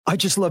I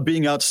just love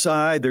being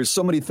outside. There's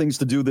so many things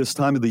to do this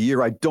time of the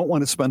year. I don't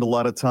want to spend a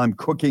lot of time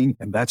cooking,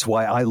 and that's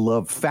why I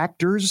love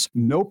Factor's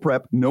no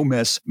prep, no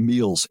mess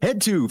meals.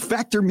 Head to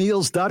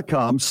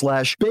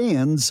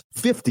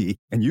factormeals.com/bands50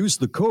 and use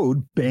the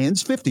code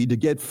bands50 to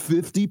get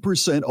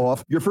 50%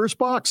 off your first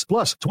box,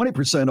 plus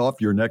 20% off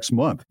your next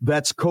month.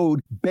 That's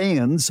code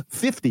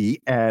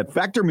bands50 at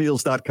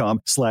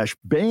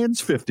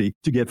factormeals.com/bands50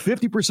 to get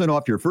 50%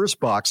 off your first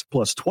box,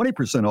 plus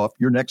 20% off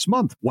your next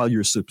month while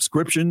your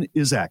subscription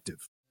is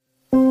active.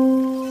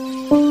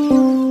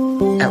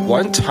 At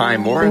one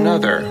time or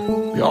another,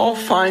 we all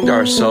find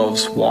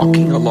ourselves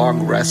walking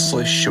along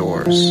restless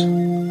shores.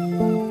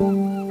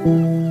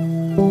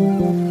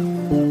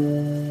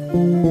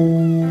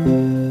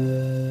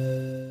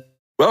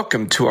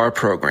 Welcome to our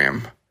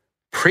program.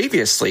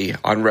 Previously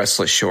on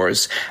Restless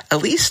Shores,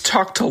 Elise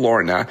talked to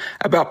Lorna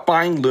about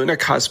buying Luna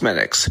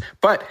Cosmetics,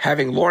 but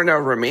having Lorna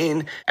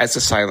remain as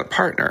a silent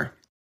partner.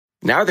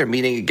 Now they're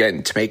meeting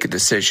again to make a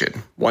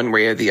decision, one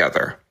way or the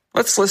other.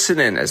 Let's listen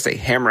in as they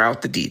hammer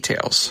out the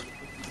details.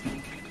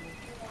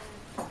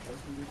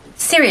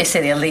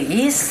 Seriously,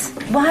 Elise,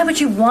 why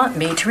would you want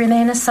me to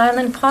remain a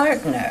silent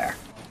partner?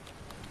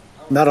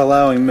 Not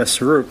allowing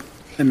Miss Roop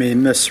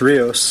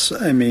Rios. Is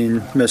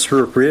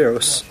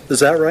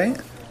that right?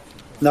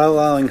 Not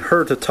allowing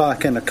her to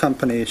talk in a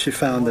company she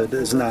founded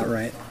is not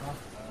right.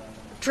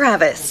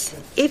 Travis,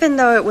 even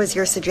though it was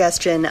your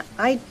suggestion,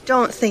 I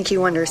don't think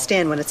you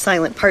understand what a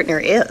silent partner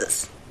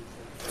is.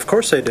 Of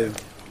course I do.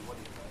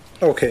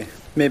 Okay,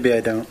 maybe I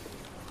don't.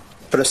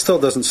 But it still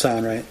doesn't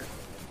sound right.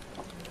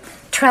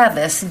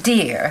 Travis,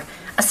 dear,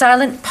 a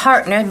silent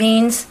partner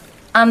means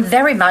I'm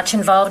very much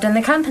involved in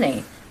the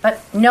company, but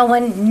no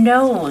one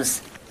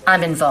knows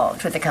I'm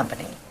involved with the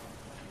company.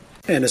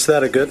 And is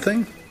that a good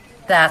thing?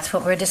 That's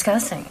what we're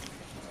discussing.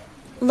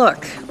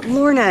 Look,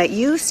 Lorna,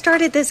 you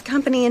started this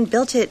company and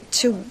built it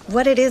to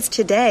what it is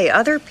today.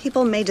 Other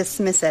people may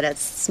dismiss it as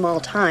small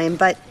time,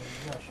 but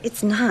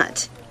it's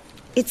not.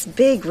 It's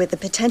big with the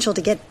potential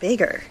to get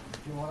bigger.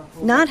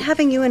 Not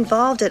having you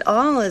involved at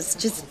all is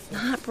just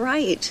not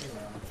right.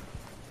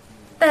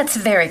 That's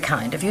very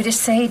kind of you to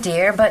say,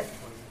 dear, but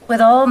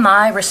with all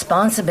my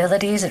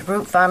responsibilities at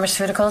Root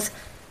Pharmaceuticals,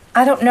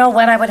 I don't know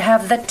when I would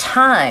have the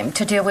time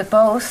to deal with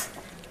both,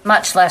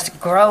 much less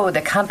grow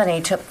the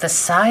company to the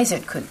size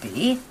it could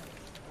be.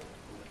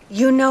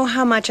 You know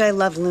how much I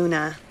love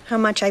Luna, how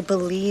much I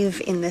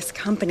believe in this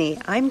company.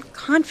 I'm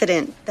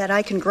confident that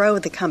I can grow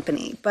the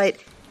company, but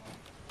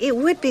it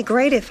would be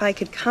great if I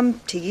could come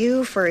to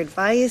you for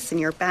advice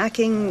and your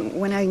backing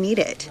when I need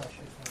it.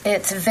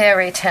 It's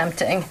very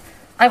tempting.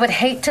 I would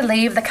hate to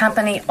leave the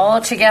company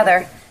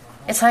altogether.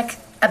 It's like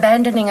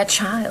abandoning a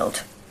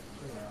child.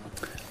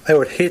 I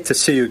would hate to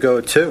see you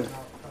go too,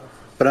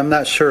 but I'm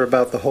not sure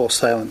about the whole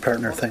silent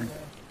partner thing.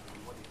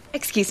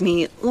 Excuse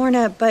me,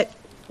 Lorna, but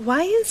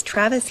why is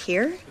Travis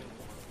here?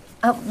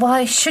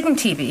 Why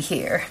shouldn't he be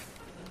here?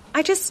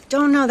 I just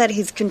don't know that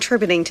he's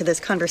contributing to this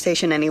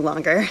conversation any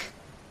longer.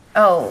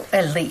 Oh,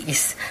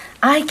 Elise,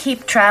 I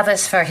keep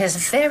Travis for his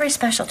very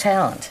special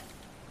talent.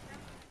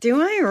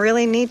 Do I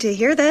really need to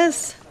hear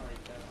this?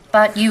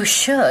 But you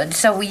should,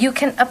 so you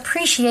can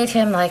appreciate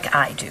him like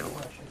I do.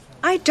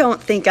 I don't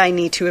think I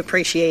need to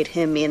appreciate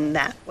him in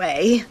that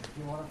way.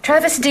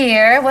 Travis,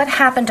 dear, what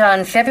happened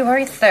on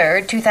February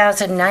 3rd,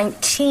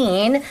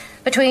 2019,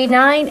 between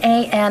 9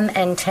 a.m.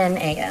 and 10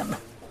 a.m.?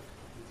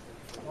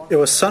 It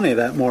was sunny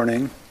that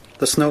morning.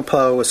 The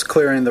snowplow was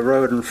clearing the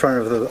road in front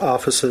of the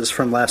offices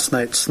from last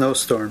night's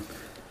snowstorm.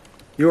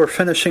 You were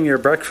finishing your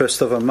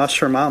breakfast of a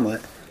mushroom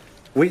omelet,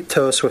 wheat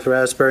toast with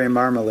raspberry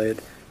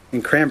marmalade,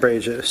 and cranberry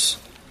juice.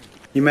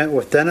 You met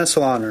with Dennis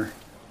Launer,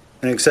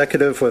 an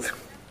executive with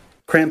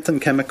Crampton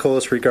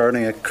Chemicals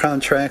regarding a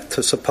contract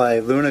to supply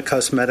Luna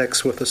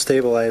Cosmetics with a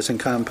stabilizing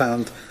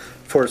compound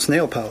for its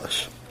nail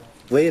polish.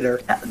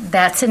 Later...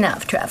 That's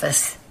enough,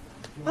 Travis.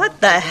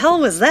 What the hell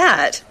was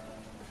that?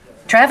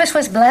 Travis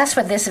was blessed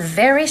with this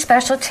very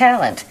special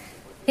talent.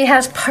 He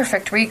has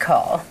perfect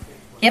recall.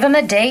 Give him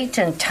a date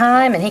and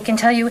time and he can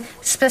tell you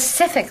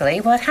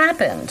specifically what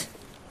happened.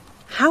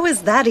 How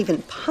is that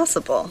even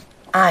possible?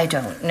 I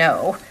don't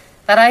know,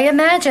 but I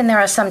imagine there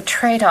are some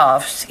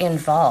trade-offs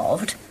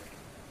involved.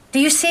 Do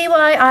you see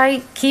why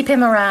I keep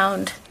him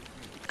around?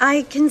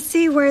 I can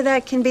see where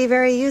that can be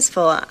very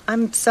useful.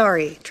 I'm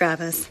sorry,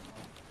 Travis.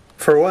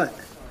 For what?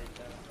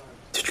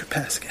 Did you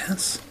pass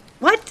gas?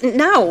 What?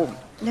 No.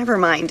 Never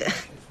mind.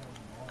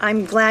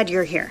 I'm glad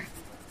you're here.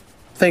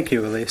 Thank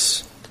you,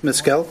 Elise.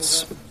 Miss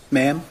Geltz,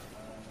 ma'am?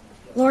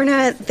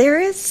 Lorna, there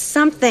is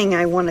something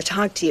I want to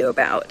talk to you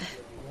about.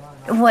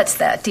 What's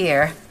that,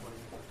 dear?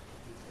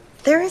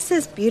 There is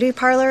this beauty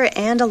parlor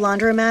and a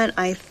laundromat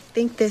I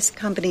think this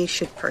company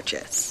should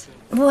purchase.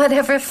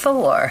 Whatever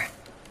for?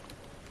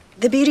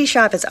 The beauty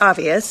shop is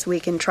obvious.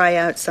 We can try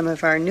out some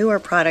of our newer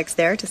products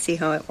there to see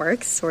how it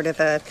works. Sort of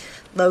a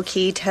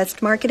low-key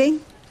test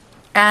marketing.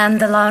 And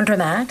the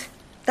laundromat?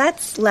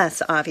 That's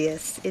less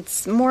obvious.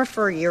 It's more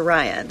for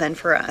Uriah than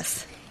for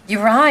us.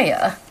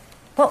 Uriah?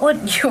 What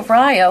would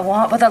Uriah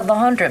want with a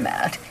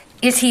laundromat?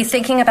 Is he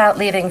thinking about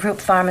leaving Root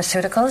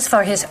Pharmaceuticals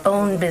for his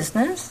own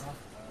business?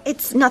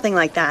 It's nothing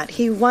like that.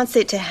 He wants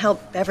it to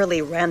help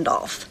Beverly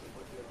Randolph.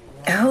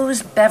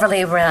 Who's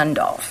Beverly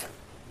Randolph?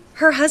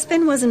 Her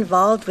husband was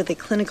involved with the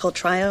clinical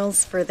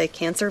trials for the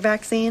cancer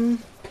vaccine.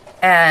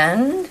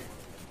 And?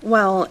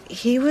 Well,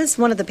 he was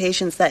one of the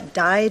patients that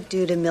died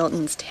due to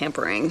Milton's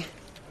tampering.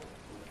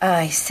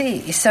 I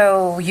see.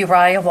 So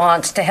Uriah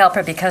wants to help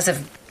her because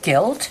of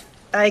guilt?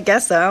 I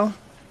guess so.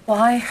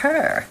 Why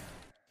her?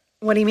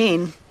 What do you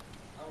mean?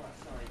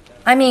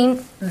 I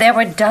mean, there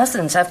were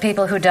dozens of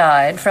people who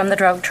died from the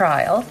drug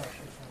trial.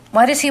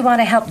 Why does he want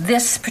to help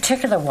this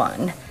particular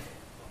one?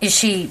 Is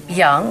she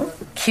young?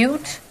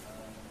 Cute?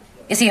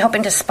 Is he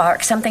hoping to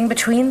spark something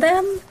between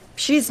them?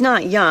 She's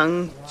not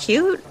young.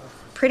 Cute?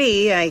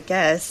 Pretty, I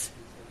guess.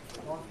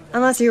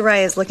 Unless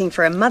Uriah is looking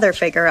for a mother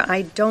figure,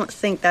 I don't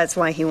think that's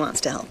why he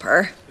wants to help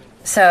her.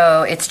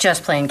 So it's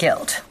just plain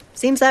guilt.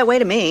 Seems that way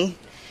to me.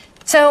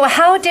 So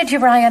how did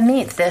Uriah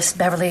meet this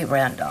Beverly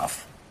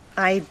Randolph?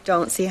 I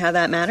don't see how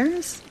that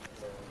matters.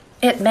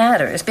 It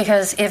matters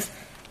because if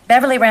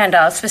Beverly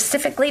Randolph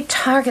specifically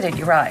targeted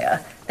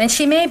Uriah, then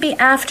she may be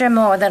after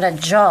more than a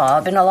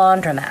job in a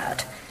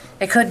laundromat.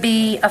 It could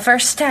be a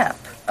first step,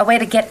 a way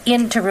to get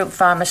into Root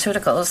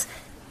Pharmaceuticals,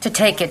 to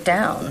take it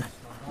down.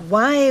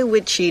 Why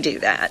would she do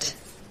that?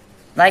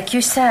 Like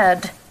you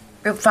said,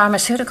 Root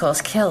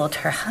Pharmaceuticals killed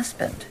her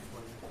husband.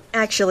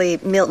 Actually,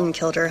 Milton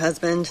killed her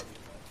husband.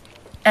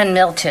 And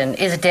Milton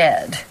is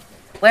dead.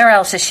 Where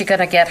else is she going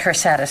to get her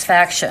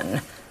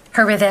satisfaction,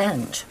 her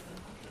revenge?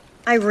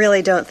 I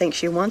really don't think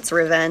she wants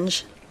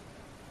revenge.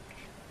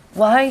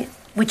 Why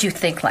would you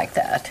think like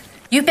that?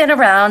 You've been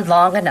around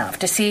long enough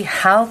to see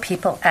how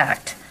people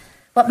act.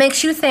 What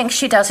makes you think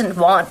she doesn't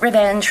want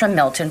revenge from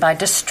Milton by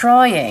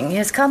destroying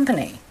his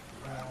company?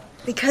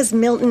 Because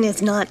Milton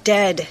is not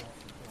dead.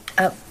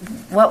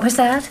 What was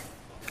that?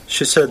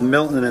 She said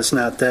Milton is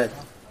not dead.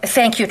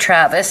 Thank you,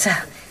 Travis.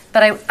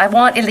 But I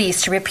want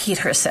Elise to repeat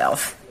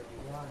herself.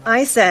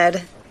 I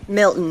said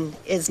Milton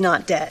is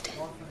not dead.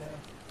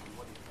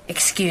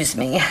 Excuse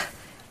me.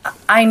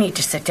 I need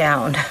to sit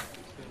down.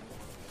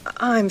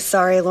 I'm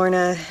sorry,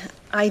 Lorna.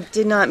 I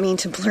did not mean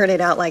to blurt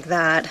it out like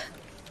that.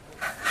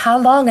 How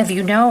long have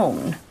you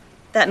known?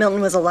 That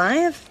Milton was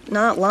alive?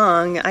 Not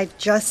long. I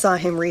just saw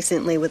him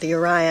recently with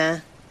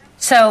Uriah.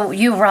 So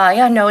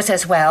Uriah knows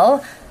as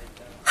well?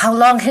 How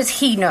long has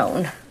he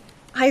known?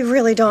 I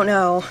really don't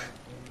know.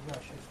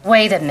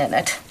 Wait a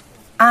minute.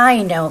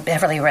 I know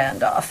Beverly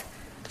Randolph.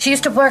 She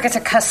used to work as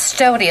a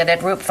custodian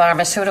at Root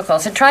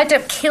Pharmaceuticals and tried to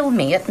kill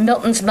me at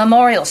Milton's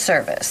memorial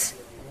service.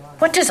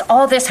 What does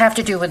all this have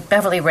to do with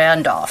Beverly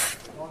Randolph?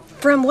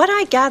 From what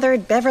I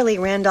gathered, Beverly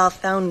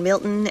Randolph found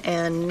Milton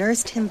and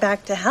nursed him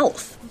back to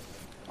health.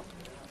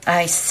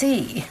 I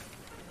see.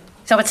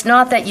 So it's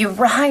not that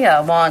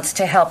Uriah wants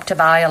to help to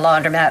buy a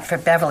laundromat for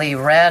Beverly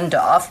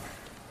Randolph,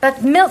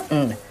 but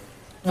Milton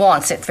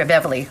wants it for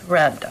Beverly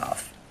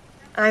Randolph.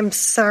 I'm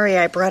sorry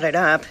I brought it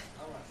up.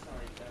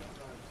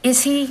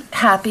 Is he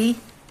happy?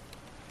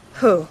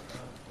 Who?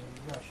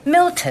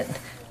 Milton.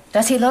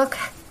 Does he look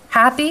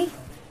happy?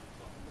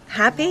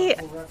 Happy?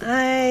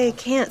 I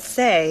can't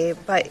say,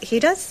 but he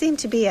does seem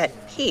to be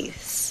at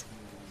peace.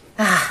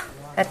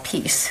 At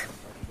peace.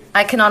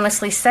 I can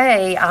honestly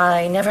say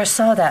I never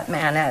saw that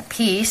man at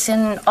peace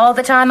in all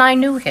the time I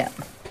knew him.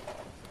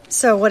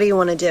 So what do you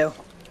want to do?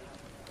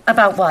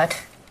 About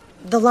what?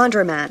 The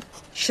laundromat.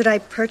 Should I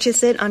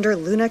purchase it under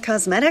Luna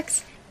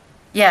Cosmetics?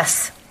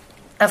 Yes.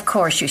 Of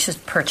course you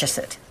should purchase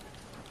it.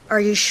 Are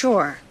you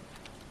sure?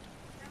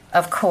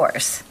 Of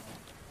course.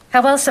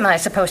 How else am I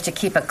supposed to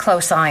keep a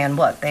close eye on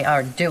what they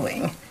are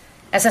doing?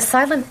 As a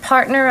silent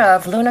partner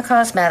of Luna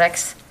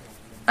Cosmetics,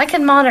 I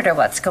can monitor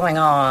what's going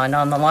on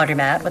the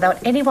laundromat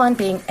without anyone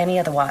being any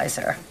of the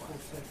wiser.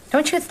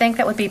 Don't you think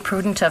that would be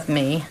prudent of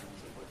me?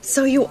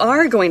 So you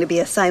are going to be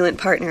a silent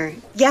partner.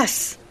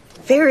 Yes,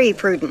 very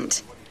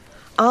prudent.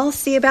 I'll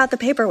see about the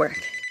paperwork.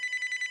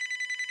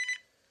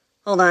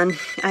 Hold on,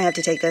 I have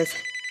to take this.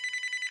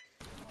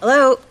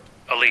 Hello?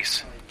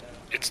 Elise,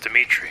 it's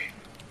Dimitri.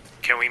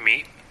 Can we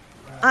meet?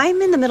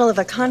 I'm in the middle of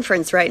a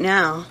conference right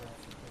now.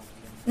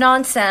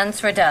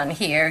 Nonsense, we're done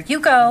here. You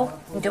go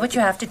and do what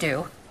you have to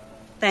do.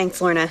 Thanks,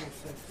 Lorna.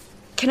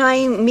 Can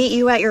I meet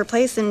you at your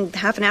place in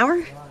half an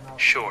hour?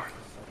 Sure.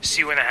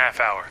 See you in a half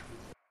hour.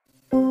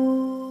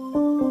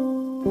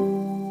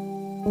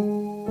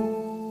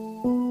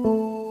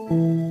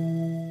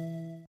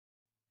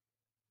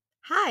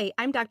 Hi,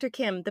 I'm Dr.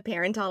 Kim, the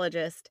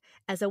parentologist.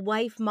 As a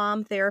wife,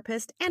 mom,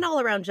 therapist, and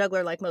all-around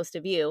juggler like most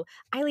of you,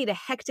 I lead a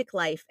hectic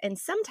life, and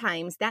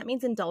sometimes that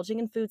means indulging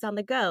in foods on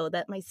the go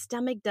that my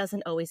stomach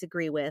doesn't always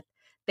agree with.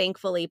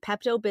 Thankfully,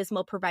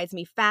 Pepto-Bismol provides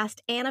me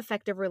fast and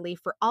effective relief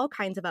for all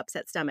kinds of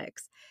upset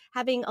stomachs.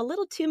 Having a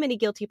little too many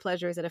guilty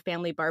pleasures at a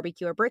family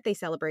barbecue or birthday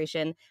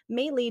celebration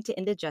may lead to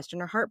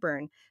indigestion or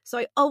heartburn, so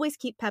I always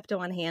keep Pepto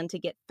on hand to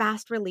get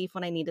fast relief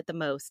when I need it the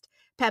most.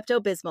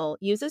 Pepto-Bismol,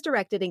 use as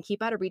directed and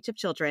keep out of reach of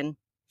children.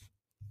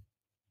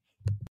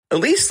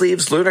 Elise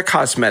leaves Luna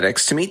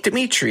Cosmetics to meet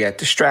Dimitri at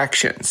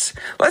Distractions.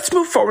 Let's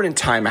move forward in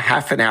time a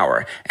half an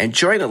hour and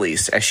join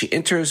Elise as she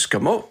enters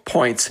Gamote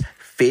Point's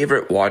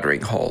favorite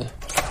watering hole.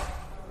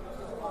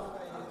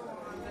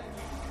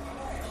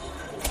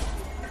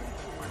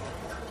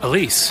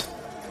 Elise,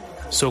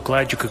 so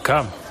glad you could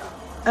come.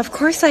 Of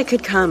course I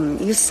could come.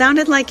 You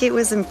sounded like it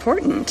was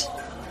important.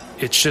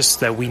 It's just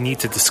that we need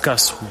to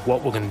discuss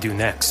what we're going to do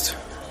next.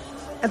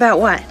 About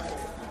what?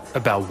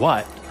 About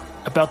what?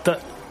 About the...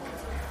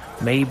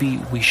 Maybe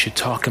we should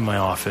talk in my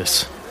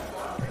office.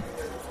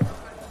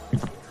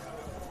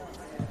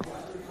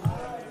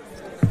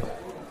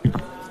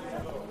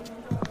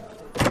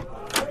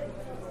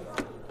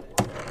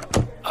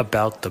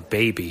 About the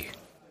baby.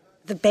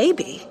 The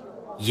baby?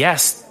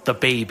 Yes, the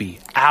baby.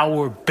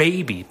 Our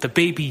baby. The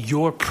baby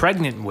you're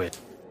pregnant with.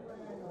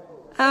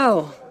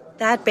 Oh,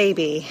 that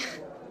baby.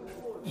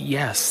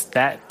 Yes,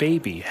 that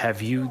baby.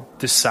 Have you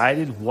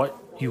decided what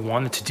you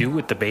wanted to do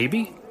with the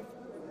baby?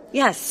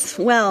 Yes,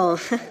 well,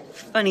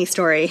 funny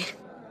story.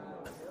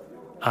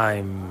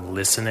 I'm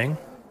listening.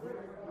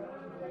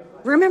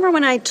 Remember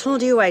when I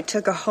told you I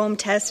took a home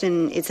test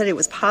and it said it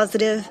was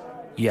positive?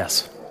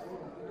 Yes.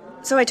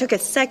 So I took a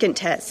second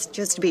test,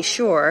 just to be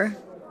sure.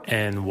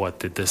 And what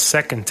did the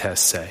second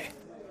test say?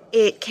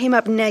 It came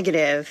up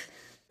negative.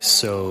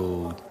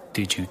 So,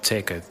 did you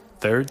take a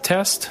third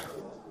test?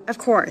 Of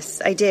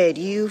course, I did.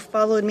 You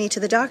followed me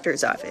to the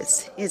doctor's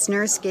office. His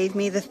nurse gave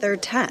me the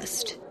third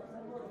test.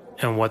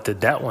 And what did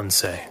that one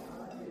say?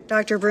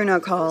 Dr. Bruno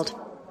called.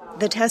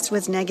 The test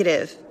was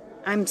negative.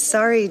 I'm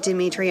sorry,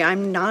 Dimitri,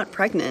 I'm not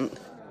pregnant.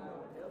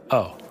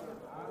 Oh,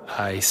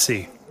 I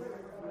see.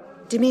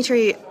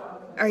 Dimitri,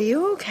 are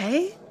you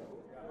okay?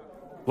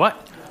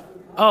 What?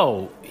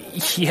 Oh,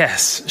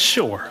 yes,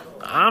 sure.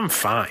 I'm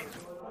fine.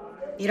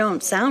 You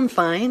don't sound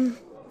fine.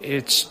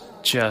 It's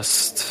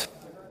just...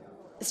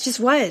 It's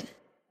just what?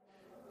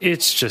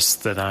 It's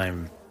just that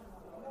I'm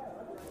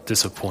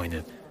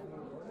disappointed.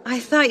 I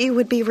thought you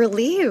would be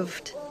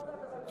relieved.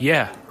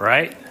 Yeah,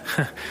 right?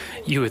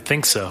 You would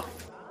think so.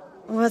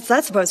 What's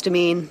that supposed to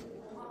mean?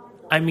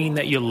 I mean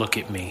that you look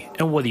at me,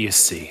 and what do you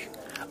see?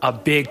 A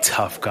big,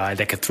 tough guy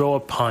that could throw a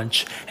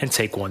punch and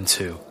take one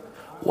too.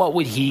 What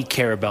would he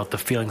care about the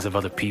feelings of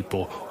other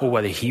people or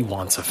whether he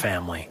wants a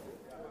family?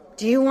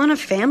 Do you want a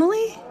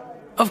family?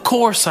 Of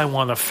course I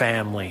want a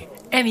family.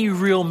 Any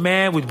real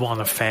man would want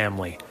a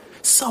family.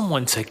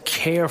 Someone to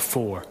care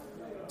for.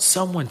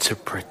 Someone to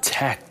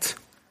protect.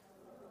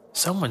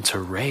 Someone to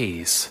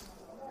raise.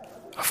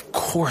 Of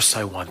course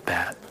I want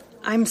that.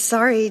 I'm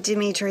sorry,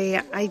 Dimitri.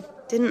 I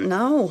didn't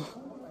know.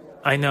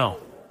 I know.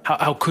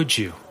 How could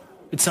you?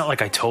 It's not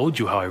like I told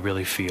you how I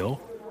really feel.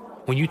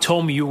 When you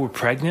told me you were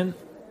pregnant,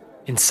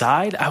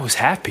 inside, I was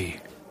happy.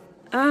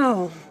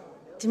 Oh,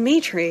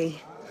 Dimitri.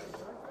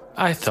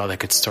 I thought I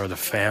could start a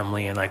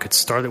family and I could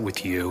start it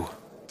with you.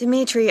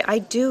 Dimitri, I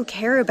do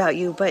care about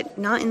you, but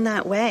not in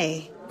that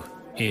way.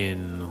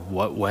 In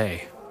what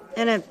way?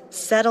 In a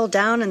settle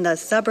down in the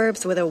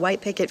suburbs with a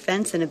white picket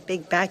fence and a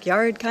big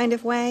backyard kind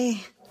of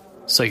way.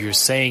 So you're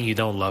saying you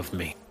don't love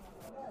me?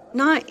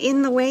 Not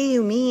in the way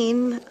you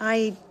mean.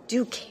 I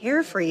do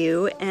care for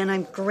you, and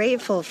I'm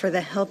grateful for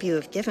the help you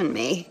have given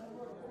me.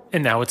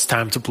 And now it's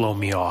time to blow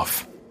me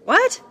off.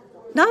 What?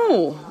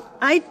 No,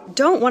 I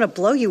don't want to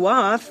blow you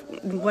off,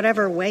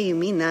 whatever way you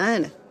mean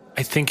that.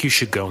 I think you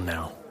should go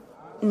now.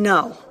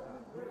 No.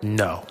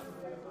 No.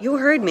 You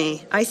heard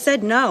me. I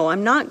said no.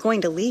 I'm not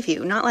going to leave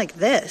you. Not like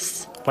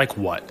this. Like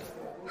what?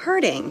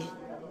 Hurting.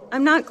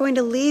 I'm not going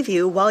to leave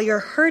you while you're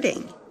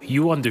hurting.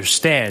 You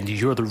understand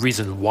you're the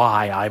reason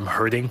why I'm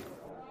hurting?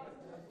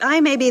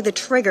 I may be the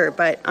trigger,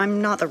 but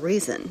I'm not the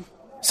reason.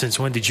 Since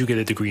when did you get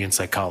a degree in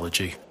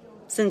psychology?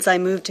 Since I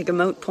moved to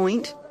Gamote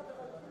Point.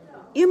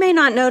 You may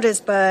not notice,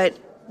 but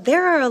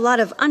there are a lot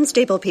of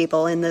unstable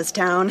people in this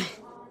town.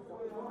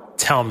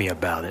 Tell me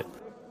about it.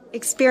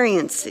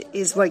 Experience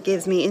is what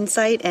gives me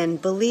insight, and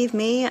believe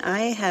me,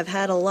 I have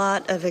had a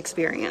lot of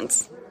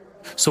experience.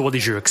 So what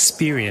does your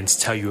experience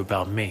tell you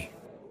about me?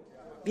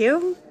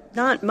 You?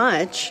 Not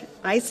much.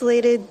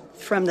 Isolated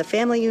from the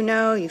family you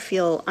know, you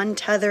feel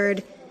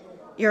untethered.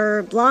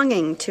 You're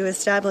longing to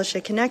establish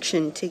a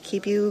connection to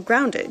keep you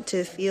grounded,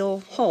 to feel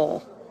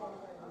whole.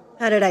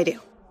 How did I do?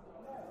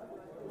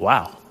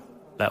 Wow,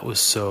 that was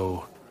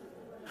so...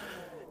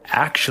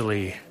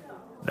 Actually,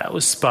 that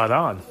was spot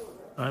on.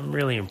 I'm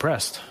really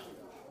impressed.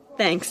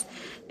 Thanks.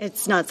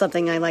 It's not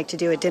something I like to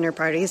do at dinner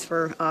parties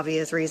for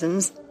obvious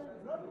reasons.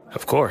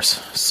 Of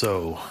course.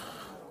 So,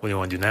 what do you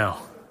want to do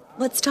now?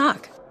 Let's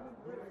talk.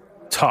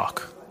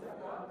 Talk?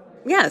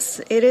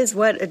 Yes, it is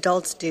what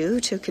adults do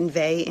to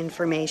convey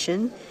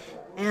information,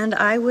 and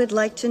I would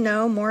like to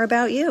know more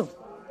about you.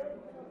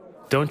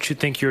 Don't you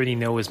think you already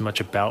know as much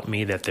about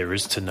me that there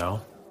is to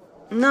know?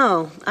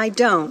 No, I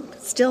don't.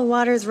 Still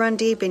waters run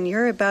deep, and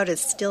you're about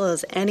as still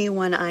as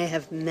anyone I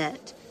have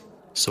met.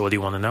 So what do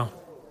you want to know?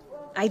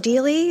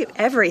 Ideally,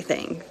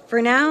 everything.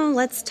 For now,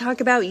 let's talk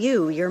about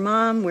you, your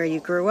mom, where you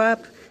grew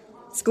up,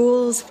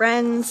 schools,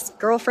 friends,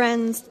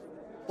 girlfriends,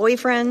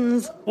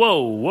 boyfriends.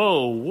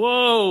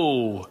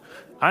 Whoa.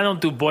 I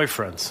don't do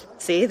boyfriends.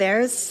 See,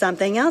 there's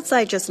something else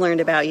I just learned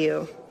about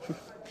you.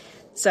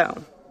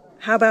 So,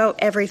 how about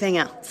everything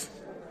else?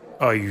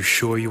 Are you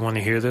sure you want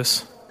to hear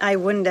this? I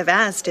wouldn't have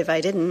asked if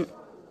I didn't.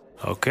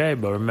 Okay,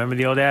 but remember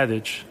the old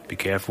adage. Be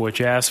careful what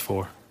you ask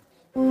for.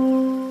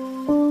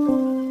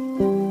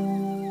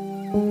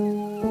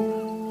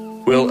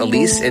 Will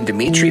Elise and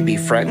Dimitri be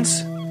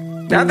friends?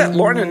 Now that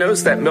Lorna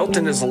knows that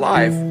Milton is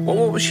alive, what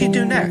will she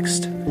do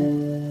next?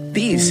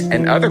 These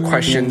and other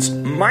questions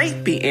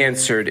might be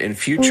answered in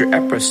future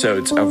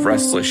episodes of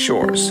Restless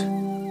Shores.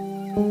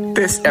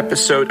 This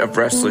episode of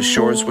Restless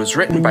Shores was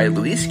written by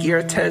Luis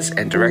Guillertez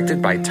and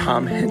directed by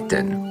Tom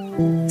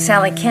Hinton.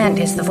 Sally Kent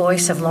is the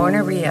voice of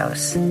Lorna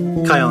Rios.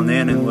 Kyle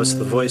Nannon was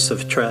the voice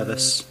of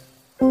Travis.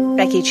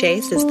 Becky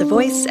Chase is the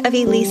voice of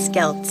Elise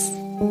Geltz.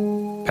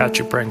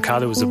 Patrick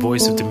Brancato is the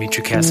voice of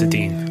Dimitri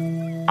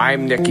Cassadine.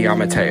 I'm Nick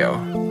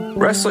Yamateo.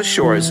 Restless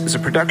Shores is a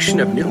production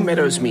of New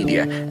Meadows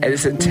Media and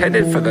is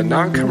intended for the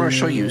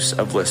non-commercial use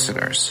of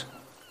listeners.